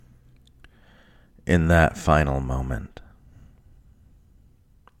in that final moment.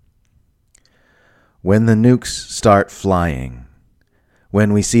 When the nukes start flying,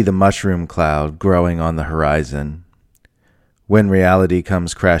 when we see the mushroom cloud growing on the horizon, when reality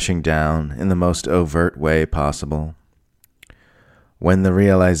comes crashing down in the most overt way possible, when the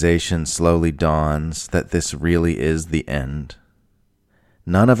realization slowly dawns that this really is the end,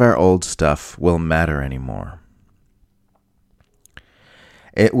 none of our old stuff will matter anymore.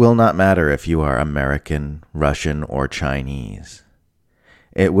 It will not matter if you are American, Russian, or Chinese.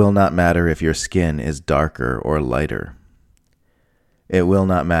 It will not matter if your skin is darker or lighter. It will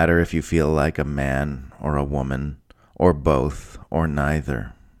not matter if you feel like a man or a woman, or both, or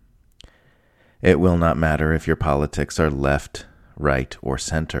neither. It will not matter if your politics are left, right, or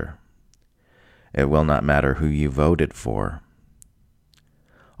center. It will not matter who you voted for.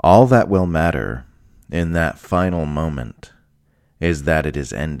 All that will matter in that final moment is that it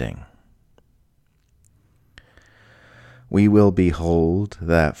is ending. We will behold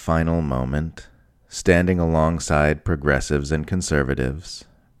that final moment standing alongside progressives and conservatives,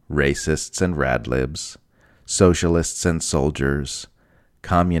 racists and radlibs, socialists and soldiers,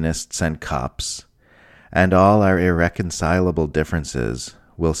 communists and cops, and all our irreconcilable differences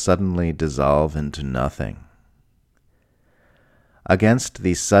will suddenly dissolve into nothing. Against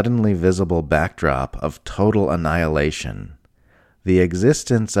the suddenly visible backdrop of total annihilation, the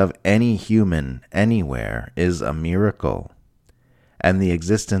existence of any human anywhere is a miracle, and the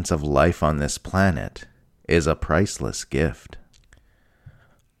existence of life on this planet is a priceless gift.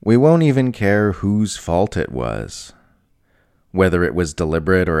 We won't even care whose fault it was, whether it was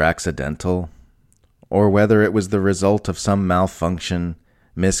deliberate or accidental, or whether it was the result of some malfunction,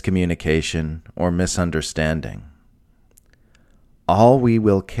 miscommunication, or misunderstanding. All we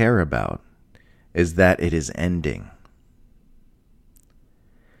will care about is that it is ending.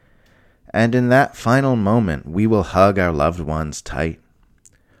 And in that final moment, we will hug our loved ones tight,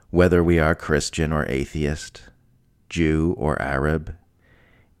 whether we are Christian or atheist, Jew or Arab,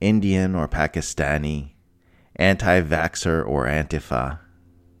 Indian or Pakistani, anti-vaxxer or Antifa.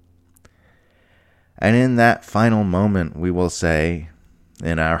 And in that final moment, we will say,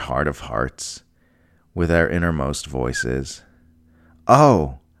 in our heart of hearts, with our innermost voices,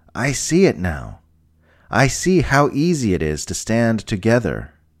 "Oh, I see it now. I see how easy it is to stand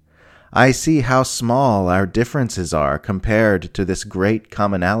together. I see how small our differences are compared to this great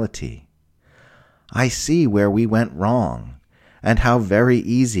commonality. I see where we went wrong and how very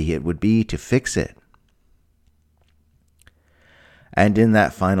easy it would be to fix it." And in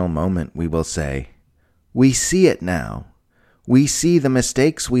that final moment, we will say, "We see it now. We see the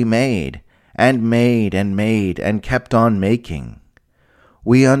mistakes we made and kept on making.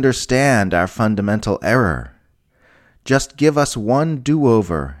 We understand our fundamental error. Just give us one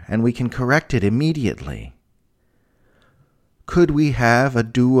do-over and we can correct it immediately. Could we have a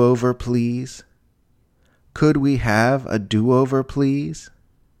do-over, please? Could we have a do-over, please?"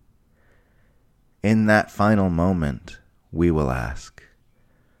 In that final moment, we will ask,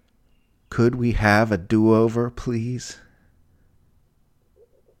 "Could we have a do-over, please?"